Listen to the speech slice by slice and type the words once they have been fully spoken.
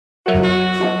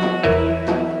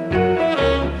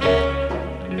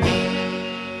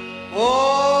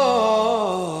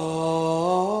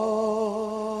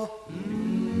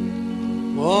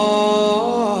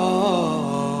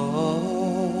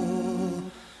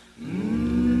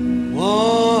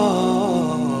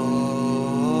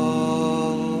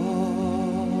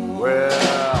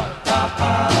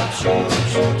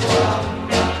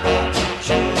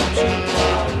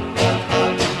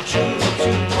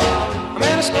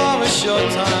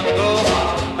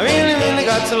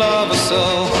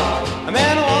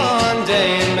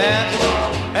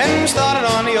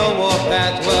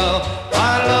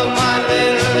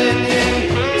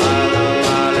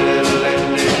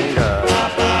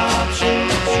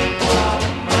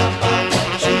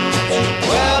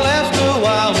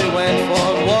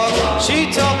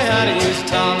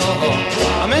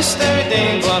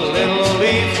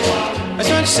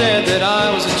Said that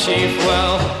I was a chief.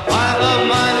 Well, I love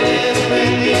my little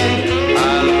Indian.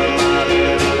 I love my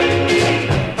little Indian.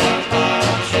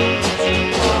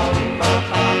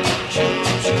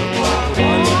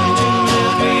 One little, two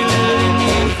little, three little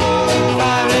Indian, 4,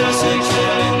 5 little, 6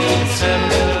 little Indian,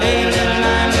 7 little, 8 little,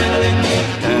 9 little Indian,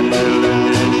 10 little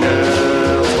Indian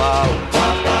girls. Wow.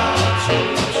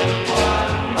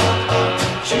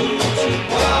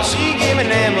 Well, she gave me the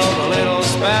name of a little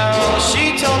sparrow.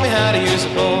 She told me how to use a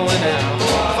bow and arrow.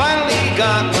 Finally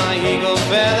got my eagle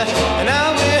feather, and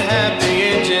now we're happy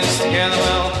engines together.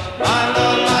 Well, I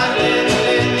love my little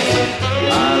Indian.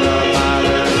 I love my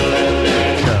little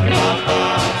Indian.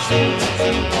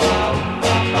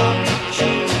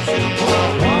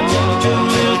 One little, two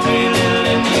little, three little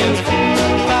Indians, 4,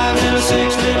 5 little,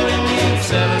 6 little Indians,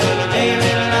 7 little, 8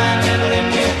 little, 9 little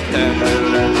Indians, 10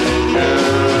 little Indian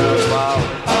girls. Wow.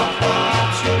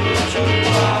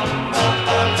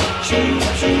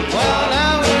 Well,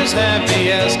 now we're as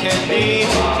happy as can be,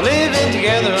 living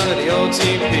together under the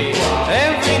OTP.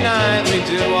 Every night we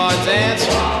do our dance.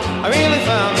 I really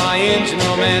found my Indian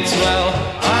romance. Well,